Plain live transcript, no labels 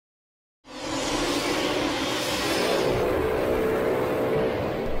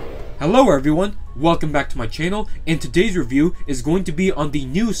Hello everyone, welcome back to my channel, and today's review is going to be on the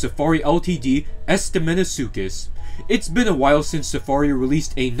new Safari Ltd Estemmenosuchus. It's been a while since Safari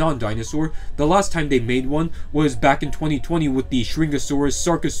released a non-dinosaur. The last time they made one was back in 2020 with the Shringosaurus,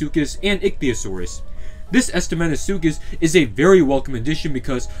 Sarcosuchus, and Ichthyosaurus. This Estemmenosuchus is a very welcome addition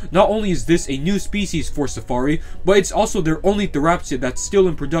because not only is this a new species for Safari, but it's also their only therapsid that's still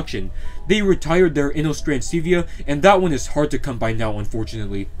in production. They retired their Inostrancevia, and that one is hard to come by now,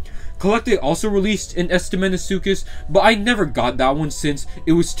 unfortunately. Collecte also released an Estemmenosuchus, but I never got that one since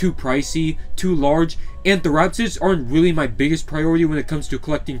it was too pricey, too large, and therapsids aren't really my biggest priority when it comes to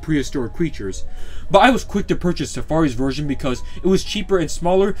collecting prehistoric creatures. But I was quick to purchase Safari's version because it was cheaper and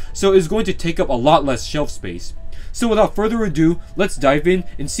smaller, so it was going to take up a lot less shelf space. So without further ado, let's dive in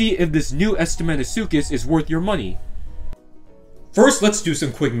and see if this new Estemmenosuchus is worth your money. First, let's do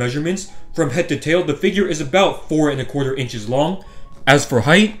some quick measurements. From head to tail, the figure is about 4¼ inches long. As for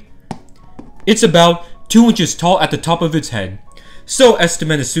height, it's about 2 inches tall at the top of its head. So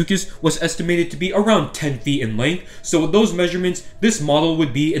Estemmenosuchus was estimated to be around 10 feet in length, so with those measurements, this model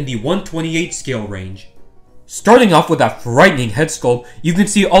would be in the 1/28 scale range. Starting off with that frightening head sculpt, you can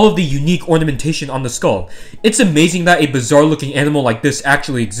see all of the unique ornamentation on the skull. It's amazing that a bizarre looking animal like this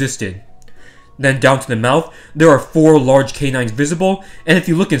actually existed. Then down to the mouth, there are 4 large canines visible, and if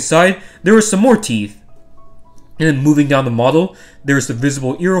you look inside, there are some more teeth. And then moving down the model, there's the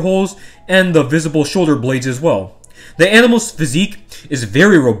visible ear holes and the visible shoulder blades as well. The animal's physique is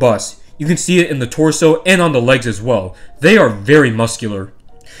very robust. You can see it in the torso and on the legs as well. They are very muscular.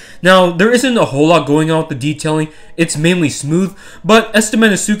 Now, there isn't a whole lot going on with the detailing. It's mainly smooth, but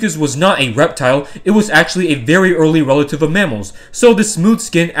Estemmenosuchus was not a reptile. It was actually a very early relative of mammals, so the smooth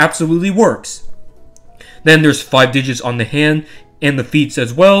skin absolutely works. Then there's 5 digits on the hand and the feet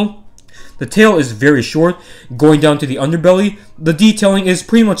as well. The tail is very short. Going down to the underbelly, the detailing is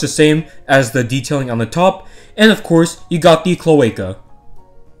pretty much the same as the detailing on the top, and of course, you got the cloaca.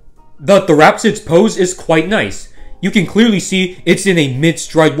 The therapsid's pose is quite nice. You can clearly see it's in a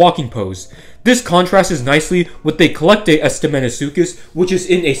mid-stride walking pose. This contrasts nicely with the Collecte Estemmenosuchus, which is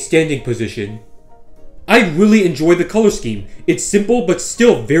in a standing position. I really enjoy the color scheme. It's simple but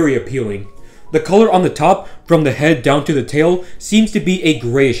still very appealing. The color on the top, from the head down to the tail, seems to be a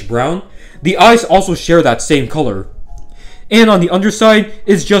grayish brown. The eyes also share that same color. And on the underside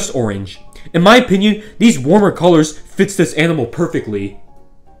is just orange. In my opinion, these warmer colors fits this animal perfectly.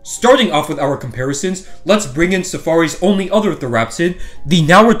 Starting off with our comparisons, let's bring in Safari's only other therapsid, the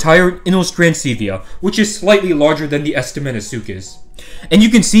now retired Inostrancevia, which is slightly larger than the Estemmenosuchus. And you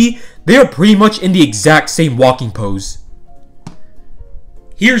can see, they are pretty much in the exact same walking pose.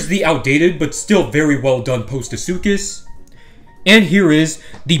 Here's the outdated but still very well done Postosuchus. And here is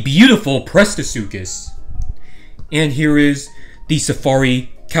the beautiful Prehistoric. And here is the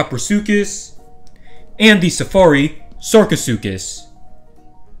Safari Caprosuchus. And the Safari Sarcosuchus.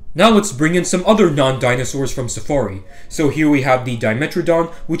 Now let's bring in some other non-dinosaurs from Safari. So here we have the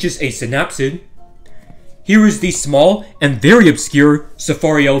Dimetrodon, which is a synapsid. Here is the small and very obscure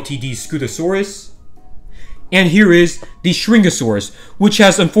Safari Ltd Scutosaurus. And here is the Shringosaurus, which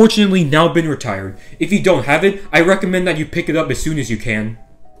has unfortunately now been retired. If you don't have it, I recommend that you pick it up as soon as you can.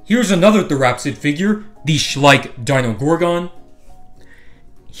 Here's another therapsid figure, the Schleich Dinogorgon.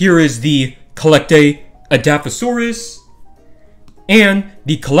 Here is the Collecte Adaphosaurus. And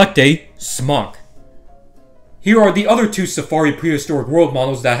the Collecte Smock. Here are the other 2 Safari Prehistoric World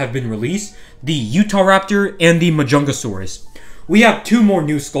models that have been released, the Utahraptor and the Majungasaurus. We have 2 more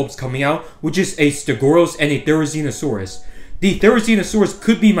new sculpts coming out, which is a Stegosaurus and a Therizinosaurus. The Therizinosaurus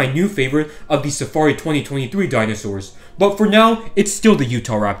could be my new favorite of the Safari 2023 dinosaurs, but for now, it's still the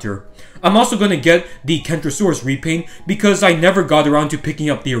Utahraptor. I'm also going to get the Kentrosaurus repaint because I never got around to picking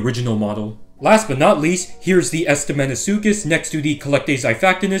up the original model. Last but not least, here's the Estemmenosuchus next to the Collecte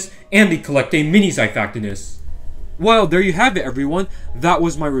Xiphactinus and the Collecte Mini Xiphactinus. Well, there you have it everyone. That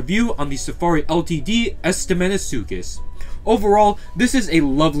was my review on the Safari Ltd Estemmenosuchus. Overall, this is a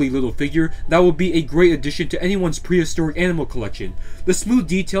lovely little figure that will be a great addition to anyone's prehistoric animal collection. The smooth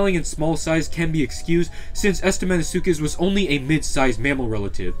detailing and small size can be excused since Estemmenosuchus was only a mid-sized mammal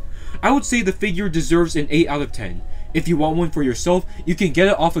relative. I would say the figure deserves an 8 out of 10. If you want one for yourself, you can get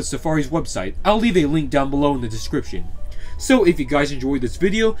it off of Safari's website. I'll leave a link down below in the description. So if you guys enjoyed this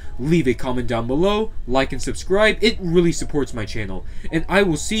video, leave a comment down below, like and subscribe, it really supports my channel. And I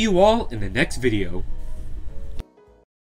will see you all in the next video.